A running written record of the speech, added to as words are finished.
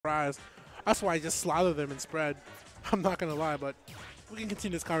surprise. That's why I just slather them and spread. I'm not going to lie, but we can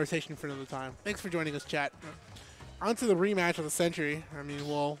continue this conversation for another time. Thanks for joining us, chat. On to the rematch of the century. I mean,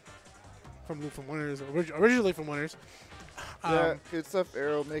 well, from winners, originally from winners. Yeah, good stuff,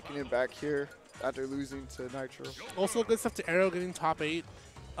 Arrow making it back here after losing to Nitro. Also, good stuff to Arrow getting top 8.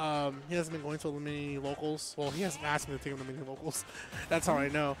 He hasn't been going to the mini locals. Well, he hasn't asked me to take him to mini locals. That's how I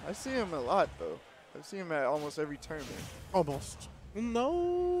know. I see him a lot, though. I've seen him at almost every tournament. Almost.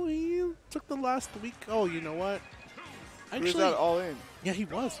 No, he took the last week. Oh, you know what? Actually, he was out all in. Yeah, he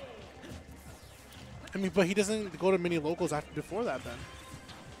was. I mean, but he doesn't go to mini locals before that then.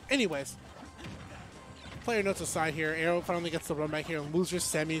 Anyways. Player notes aside here, Arrow finally gets the run back here in losers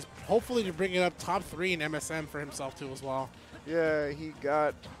semis, hopefully to bring it up top 3 in MSM for himself too as well. Yeah, he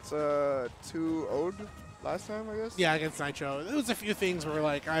got 2-0'd last time, I guess. Yeah, against Nitro. There was a few things where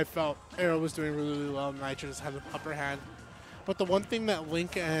like I felt Arrow was doing really, really well, and Nitro just had the upper hand. But the one thing that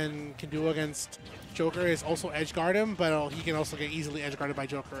Link can do against Joker is also edge guard him, but he can also get easily edge guarded by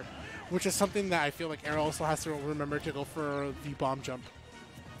Joker, which is something that I feel like Arrow also has to remember to go for the bomb jump.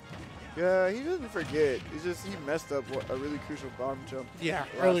 Yeah, he doesn't forget. It's just he messed up a really crucial bomb jump. Yeah,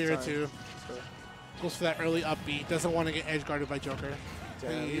 earlier too. So. Goes for that early up B. Doesn't want to get edge guarded by Joker.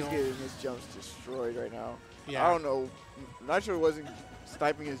 Damn, he's getting his jumps destroyed right now. Yeah. I don't know. Nitro wasn't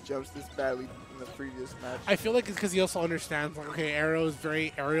sniping his jumps this badly in the previous match. I feel like it's because he also understands, like, okay, Arrow is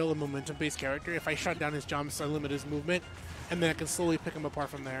very aerial and momentum-based character. If I shut down his jumps, I limit his movement, and then I can slowly pick him apart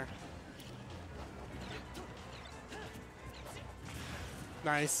from there.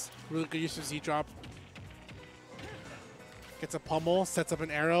 Nice. Really good use of Z-drop. Gets a pummel, sets up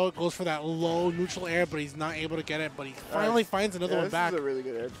an arrow, goes for that low neutral air, but he's not able to get it, but he finally finds another one back. This is a really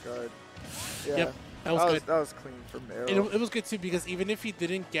good edge guard. Yeah. Yep, that was good. That was clean from Arrow. It was good too, because even if he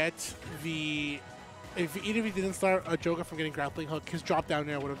didn't get even if he didn't start a Joker from getting grappling hook, his drop down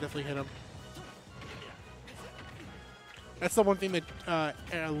air would have definitely hit him. That's the one thing that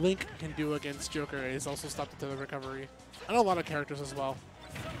Link can do against Joker, is also stop the tether recovery. And a lot of characters as well.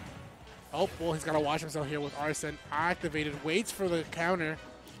 Oh, well, he's got to watch himself here with Arsene activated. Waits for the counter.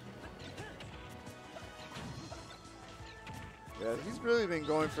 Yeah, he's really been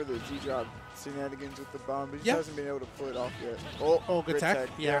going for the Z-drop shenanigans with the bomb, but he just hasn't been able to pull it off yet. Oh, good tech.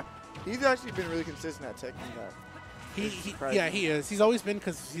 Yeah. He's actually been really consistent at teching that. Yeah, he is. He's always been,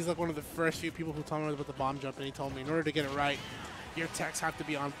 because he's like one of the first few people who told me about the bomb jump, and he told me in order to get it right, your techs have to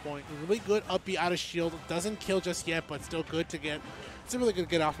be on point. Really good up B out of shield. Doesn't kill just yet, but still good to get. It's a really good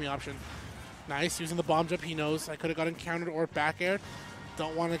get off me option. Nice, using the bomb jump. He knows I could have gotten countered or back aired.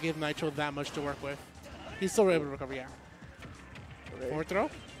 Don't want to give Nitro that much to work with. He's still able to recover, yeah. Forward throw.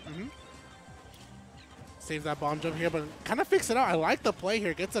 Saves that bomb jump here, but kind of fix it out. I like the play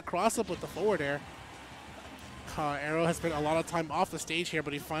here. Gets a cross up with the forward air. Arrow has spent a lot of time off the stage here,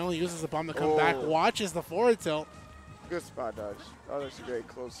 but he finally uses the bomb to come back. Watches the forward tilt. Good spot dodge. That was actually very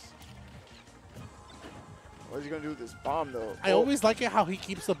close. What is he going to do with this bomb, though? I always like it how he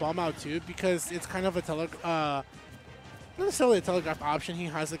keeps the bomb out, too, because it's kind of a not necessarily a telegraphed option he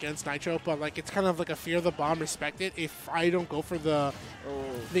has against Nitro, but like it's kind of like a fear of the bomb, respect it. If I don't go for the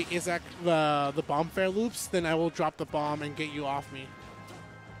bomb fair loops, then I will drop the bomb and get you off me.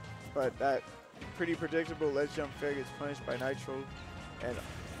 But that pretty predictable ledge jump fair gets punished by Nitro. And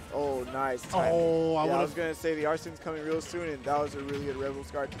nice timing. I was going to say the Arsene's coming real soon, and that was a really good Rebels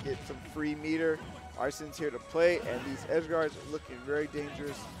guard to get some free meter. Arsene's here to play, and these edge guards are looking very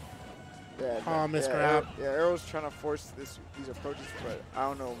dangerous. Misgrab. Arrow's trying to force these approaches, but I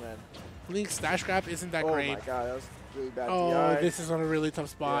don't know, man. Link's stash grab isn't that great. Oh my god, that was really bad DI. Oh, this is on a really tough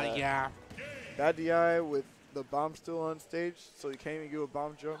spot, yeah. Bad DI with the bomb still on stage, so he can't even do a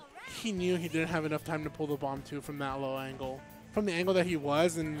bomb jump. He knew he didn't have enough time to pull the bomb, too, from that low angle. From the angle that he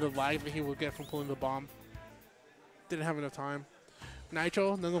was and the lag that he would get from pulling the bomb. Didn't have enough time.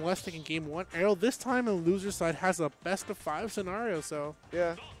 Nitro, nonetheless, taking game 1. Arrow, this time on the loser side, has a best-of-5 scenario, so...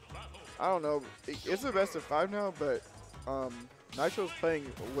 Yeah. I don't know. It's a best-of-5 now, but Nitro's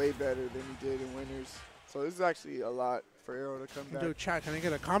playing way better than he did in winners. So this is actually a lot for Arrow to come back. Dude, chat, can I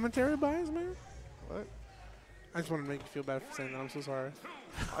get a commentary bias, man? What? I just want to make you feel bad for saying that. I'm so sorry.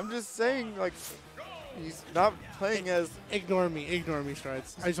 I'm just saying, like, he's not playing as... Ignore me,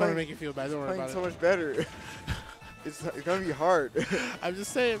 Strides. I just want to make you feel bad. Don't worry about it. He's playing so much better. It's going to be hard. I'm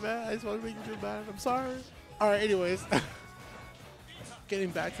just saying, man. I just want to make you feel bad. I'm sorry. All right, anyways. Getting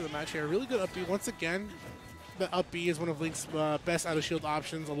back to the match here. Really good up B. Once again, the up B is one of Link's best out-of-shield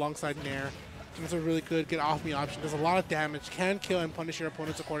options alongside Nair. And it's a really good get-off-me option. Does a lot of damage. Can kill and punish your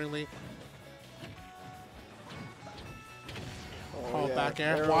opponents accordingly. Yeah. Back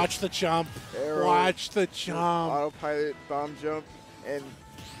air. Arrow. Watch the jump. Arrow. Watch the jump. Autopilot bomb jump. And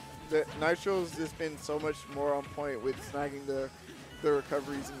Nitro's just been so much more on point with snagging the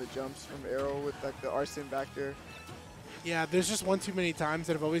recoveries and the jumps from Arrow with like the Arsene back there. Yeah, there's just one too many times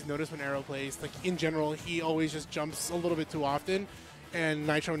that I've always noticed when Arrow plays. Like, in general, he always just jumps a little bit too often, and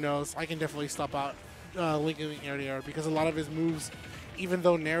Nitro knows I can definitely stop out Link in the air because a lot of his moves, even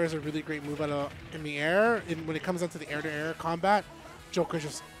though Nair is a really great move in the air, when it comes down to the air-to-air combat, Joker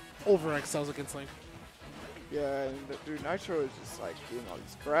just over-excels against Link. Yeah, and dude, Nitro is just like getting all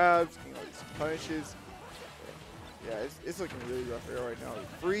these grabs, getting all these punishes. Yeah, it's looking really rough here right now.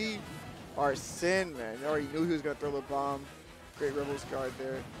 Free Arsene, man. You already knew he was going to throw the bomb. Great Rebels guard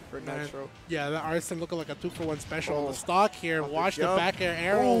there for Nitro. Yeah, the Arsene looking like a 2-for-1 special on the stock here. Watch the back air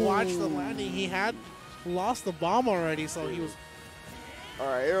arrow. Watch the landing. He had lost the bomb already, so he was... All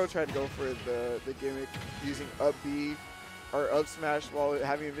right, Arrow tried to go for the gimmick using up B or up smash while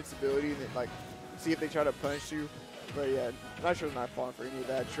having invincibility and then, like, see if they try to punish you. But yeah, Nitro's not falling for any of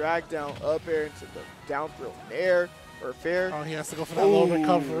that. Drag down up air into the down throw air or fair. Oh, he has to go for that low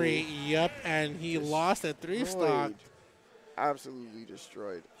recovery. Yep, and he lost at 3-stock. Absolutely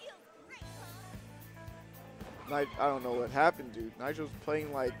destroyed. I don't know what happened, dude. Nitro's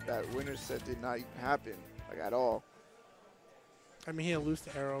playing like that winner's set did not even happen, like at all. I mean, he didn't lose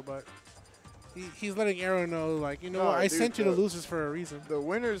to Arrow, but he's letting Arrow know, like, you know, I dude, sent you to losers for a reason. The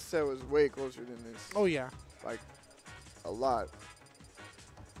winner's set was way closer than this. Oh, yeah. Like, a lot.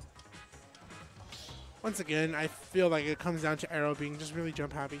 Once again, I feel like it comes down to Arrow being just really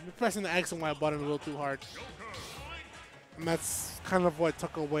jump happy. You're pressing the X and Y button a little too hard. And that's kind of what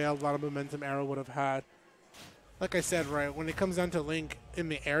took away a lot of momentum Arrow would have had. Like I said, right, when it comes down to Link in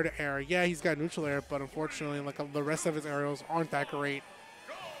the air-to-air, yeah, he's got neutral air, but unfortunately, like the rest of his aerials aren't that great.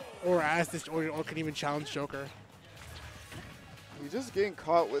 Or can even challenge Joker. He's just getting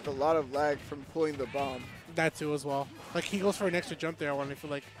caught with a lot of lag from pulling the bomb. That too as well. Like, he goes for an extra jump there when I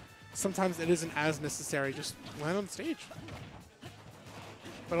feel like sometimes it isn't as necessary. Just land on stage.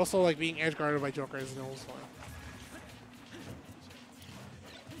 But also, like, being edge guarded by Joker is no fun.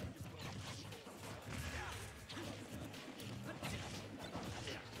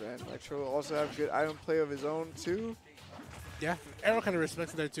 And Nitro also have good item play of his own too. Yeah, Arrow kind of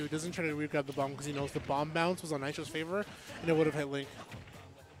respects it there too. Doesn't try to re-grab the bomb because he knows the bomb bounce was on Nitro's favor and it would have hit Link.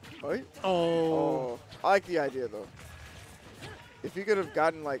 Right? Oh. I like the idea though. If he could have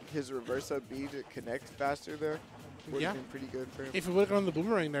gotten like his reverse up B to connect faster there, would have been pretty good for him. If he would have gone the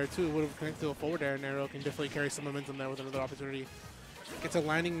boomerang there too, it would have connected to a forward air, and Arrow can definitely carry some momentum there with another opportunity. Gets a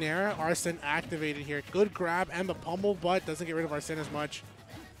landing there. Arsene activated here. Good grab and the pummel, but doesn't get rid of Arsene as much.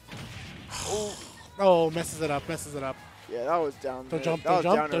 Oh, messes it up, messes it up. Yeah, that was down there.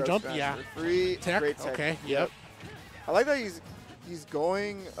 Don't jump, yeah. Free, tech, great tech. okay, yep. I like that he's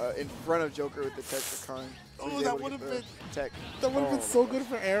going in front of Joker with the tech for Karn. So oh, that would have been tech. That would have been so good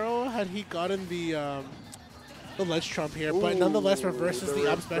for Arrow had he gotten the ledge trump here, but nonetheless reverses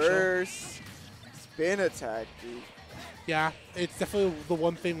the up special. Reverse spin attack, dude. Yeah, it's definitely the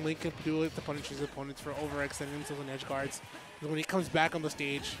one thing Link can do to punish his opponents for overextending themselves on edge guards. When he comes back on the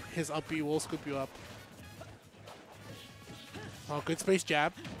stage, his up B will scoop you up. Oh, good space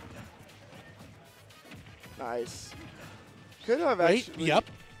jab. Nice. Could have actually... Yep.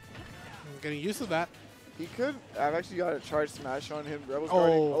 I'm getting used to that. He could have actually got a charge smash on him. Rebels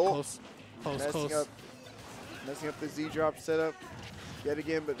guarding. Oh, close. Messing up the Z-drop setup yet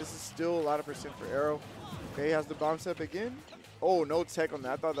again, but this is still a lot of percent for Arrow. Okay, he has the bomb step again. Oh, no tech on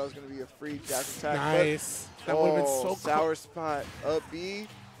that. I thought that was going to be a free dash attack. Nice. That would have been so cool. Sour spot. Up B.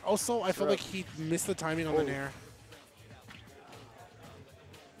 Also, I feel like he missed the timing on the Nair.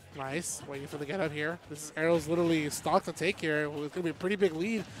 Nice. Waiting for the get up here. This is Arrow's literally stock to take here. It's going to be a pretty big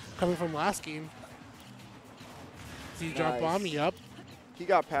lead coming from last game. Z-drop bomb. Yep. He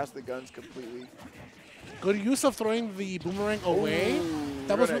got past the guns completely. Good use of throwing the boomerang away. Ooh,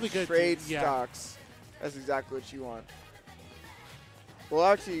 that was really good. Trade stocks. That's exactly what you want. Well,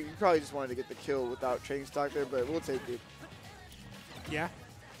 actually, you probably just wanted to get the kill without trading stock there, but we'll take it. Yeah.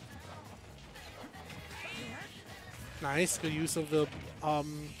 Nice. Good use of the, I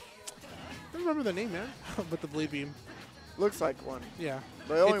don't remember the name, man, but the blade beam. Looks like one. Yeah.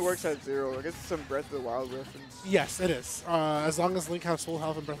 But it only works at 0. I guess it's some Breath of the Wild reference. Yes, it is. As long as Link has full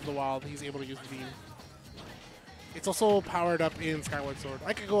health in Breath of the Wild, he's able to use the beam. It's also powered up in Skyward Sword.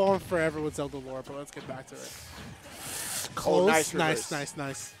 I could go on forever with Zelda lore, but let's get back to it. Close. Oh, nice. Nice. He's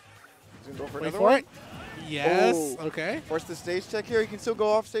going to go for Wait another for one. it. Yes. Okay. Force the stage check here. He can still go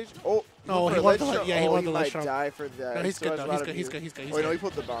off stage. Oh, he won the ledge he might die for that. No, he's good, though. He's good. Wait, no, he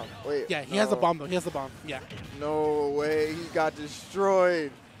put the bomb. Wait. Yeah, he has the bomb, though. He has the bomb. Yeah. No way. He got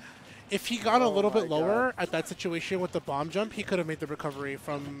destroyed. If he got a little bit lower at that situation with the bomb jump, he could have made the recovery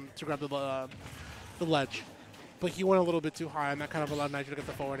to grab the ledge. But he went a little bit too high, and that kind of allowed Nitro to get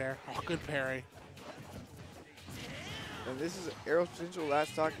the forward air. Oh, good parry. And this is Arrow's potential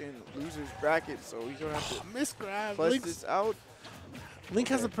last stock in loser's bracket, so he's going to have to misgrab. flush this out. Link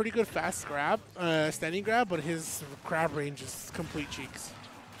has a pretty good fast grab, standing grab, but his grab range is complete cheeks.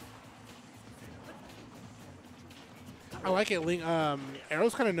 I like it. Link,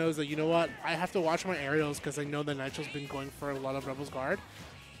 Arrows kind of knows that, you know what, I have to watch my aerials because I know that Nitro's been going for a lot of Rebel's guard.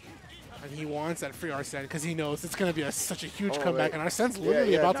 And he wants that free Arsene because he knows it's going to be such a huge comeback, and Arsene's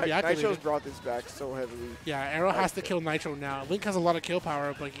literally about to be activated. Nitro's brought this back so heavily. Yeah, Arrow has to kill Nitro now. Link has a lot of kill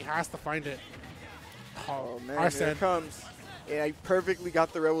power, but he has to find it. Oh man, Arsene. Here it comes. And I perfectly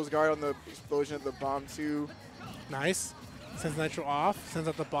got the Rebel's guard on the explosion of the bomb too. Nice. Sends Nitro off, sends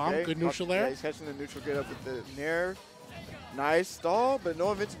out the bomb. Okay. Good neutral there. Yeah, he's catching the neutral get up with the nair. Nice stall, but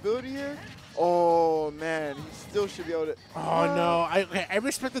no invincibility here. Oh man, he still should be able to. Oh no, I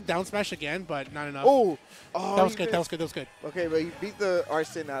respect the down smash again, but not enough. Oh, that was good. That was good. That was good. Okay, but he beat the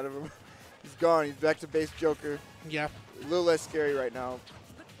Arsene out of him. He's gone. He's back to base Joker. Yeah. A little less scary right now.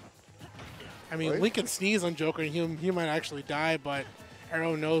 I mean, Link can sneeze on Joker, and he might actually die, but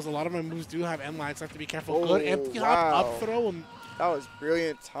Arrow knows a lot of my moves do have end lines, so I have to be careful. Good empty hop, up throw. That was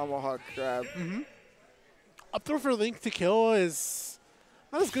brilliant tomahawk grab. Up throw for Link to kill is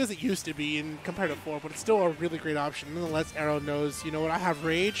not as good as it used to be in comparative 4, but it's still a really great option. Nonetheless, Arrow knows, you know what, I have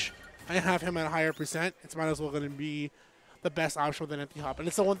Rage. I have him at a higher percent. It's might as well going to be the best option with an empty hop. And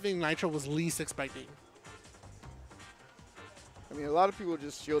it's the one thing Nitro was least expecting. I mean, a lot of people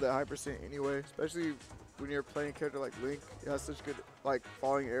just shield at high percent anyway, especially when you're playing a character like Link. He has such good, like,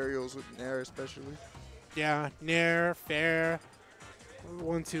 falling aerials with Nair especially. Yeah, Nair, Fair.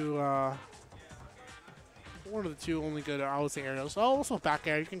 One of the two only good, I would say, aerials. Oh, also back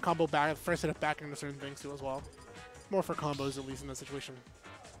air. You can combo back, first hit of back into certain things too as well. More for combos, at least in that situation.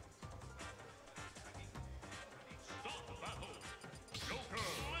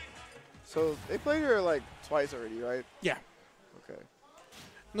 So they played her like twice already, right? Yeah. Okay.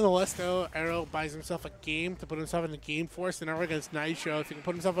 Nonetheless, though, Arrow buys himself a game to put himself in the game force, and now against Nitro. If he can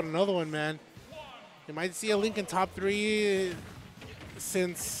put himself on another one, man, you might see a Link in top 3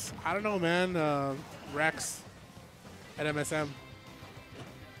 since, I don't know, man, Rex at MSM.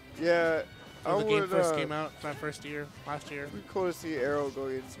 Yeah. When the game first came out, that last year. It'd be cool to see Arrow go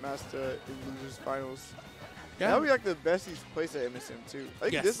against Master in Losers Finals. Yeah. That would be like the best he's placed at MSM too. I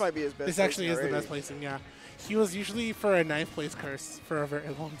think this might be his best. This actually is the best placing, yeah. He was usually for a 9th place curse for a very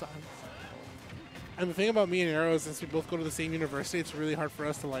long time. And the thing about me and Arrow is, since we both go to the same university, it's really hard for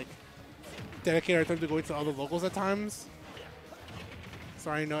us to like dedicate our time to going to other locals at times.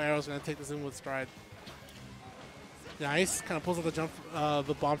 So I know Arrow's gonna take this in with stride. Nice, kind of pulls out the jump,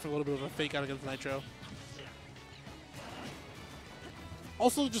 the bomb for a little bit of a fake out against Nitro.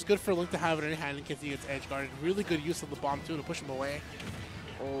 Also, just good for Link to have it in hand in case he gets edge guarded. Really good use of the bomb too to push him away.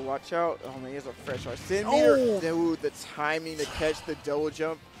 Oh, watch out! Oh man, he has a fresh Arsene meter. Dude, the timing to catch the double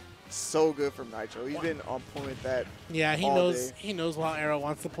jump, so good from Nitro. He's been on point with that. Yeah, he knows. Day. He knows while Arrow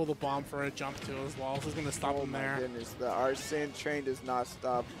wants to pull the bomb for a jump too as well. So he's gonna stop him there. Oh my goodness, the Arsene train does not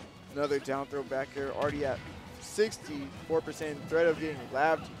stop. Another down throw back here, already at 64% threat of getting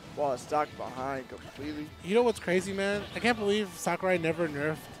labbed while stock behind completely. You know what's crazy, man? I can't believe Sakurai never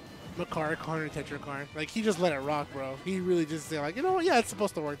nerfed Makar, Karn, or Tetrakarn. Like, he just let it rock, bro. He really just said, like, you know what? Yeah, it's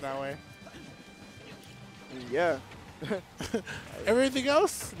supposed to work that way. Yeah. Everything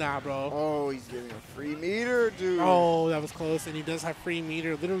else? Nah, bro. Oh, he's getting a free meter, dude. Oh, that was close. And he does have free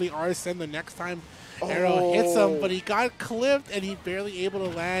meter. Literally, Arsene the next time Arrow hits him, but he got clipped and he barely able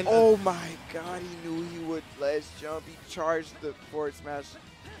to land. Oh my god, he knew he would ledge jump. He charged the forward smash.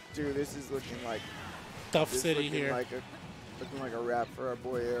 Dude, this is looking like tough city here. Looking like a wrap for our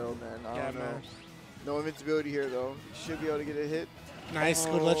boy Arrow, man. I don't know. No invincibility here, though. He should be able to get a hit. Nice,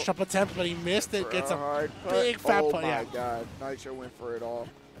 good ledge jump attempt, but he missed it. Gets a hard big fat putt. Oh my god, Nitro went for it all.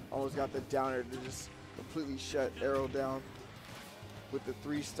 Almost got the downer to just completely shut Arrow down with the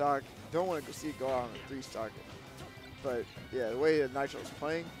 3 stock. Don't want to see it go out on a 3 stock. But yeah, the way that Nitro's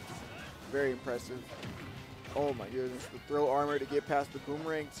playing, very impressive. Oh my goodness, the throw armor to get past the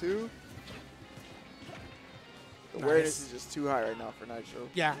boomerang too. The awareness is just too high right now for Nitro.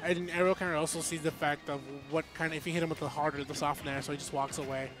 Yeah, and Arrow kind of also sees the fact of what kind of, if you hit him with the hard or the soft nair, so he just walks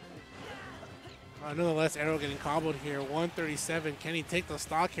away. Nonetheless, Arrow getting comboed here. 137. Can he take the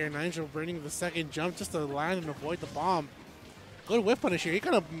stock here? Nitro burning the second jump just to land and avoid the bomb. Good whip punish here. He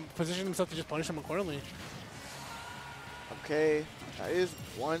kind of positioned himself to just punish him accordingly. Okay, that is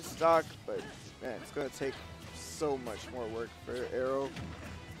 1 stock, but man, it's going to take so much more work for Arrow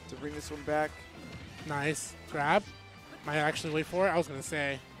to bring this one back. Nice. Grab. Might actually wait for it. I was going to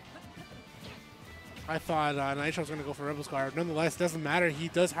say. I thought Nitro was going to go for Rebel's Guard. Nonetheless, doesn't matter. He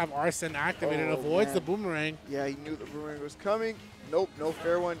does have Arsene activated. Avoids the boomerang. Yeah, he knew the boomerang was coming. Nope, no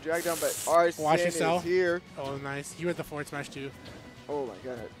fair one. Drag down, but Arsene is here. Oh, nice. He went the forward smash, too. Oh, my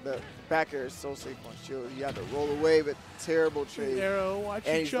God. The back air is so safe on shield. You have to roll away, but terrible trade. Arrow, watch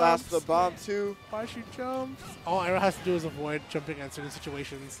you jump. And he's lost the bomb, too. Watch you jump. All Arrow has to do is avoid jumping in certain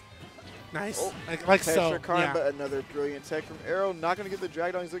situations. Nice. Oh, like so. Yeah. But another brilliant tech from Arrow. Not going to get the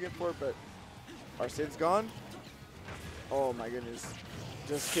drag down he's looking for, but Arsene's gone. Oh, my goodness.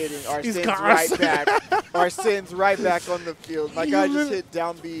 Just kidding. Arsene's right back. Arsene's right back on the field. My guy just hit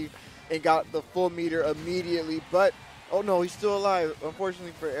down B and got the full meter immediately, but oh no, he's still alive.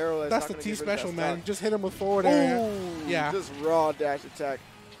 Unfortunately for Arrow, that's the T special, man. Just hit him with forward area. Yeah. Just raw dash attack.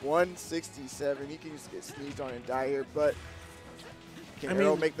 167. He can just get sneezed on and die here, but can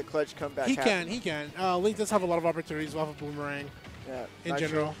Arrow make the clutch comeback? He can. Link does have a lot of opportunities off of boomerang. Yeah. In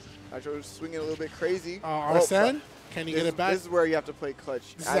general. Nitro's swinging a little bit crazy. Arsene? Can he get it back? This is where you have to play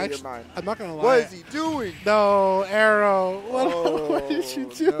clutch out of your mind. I'm not going to lie. What is he doing? No, Arrow. What did you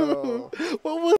do? No. What was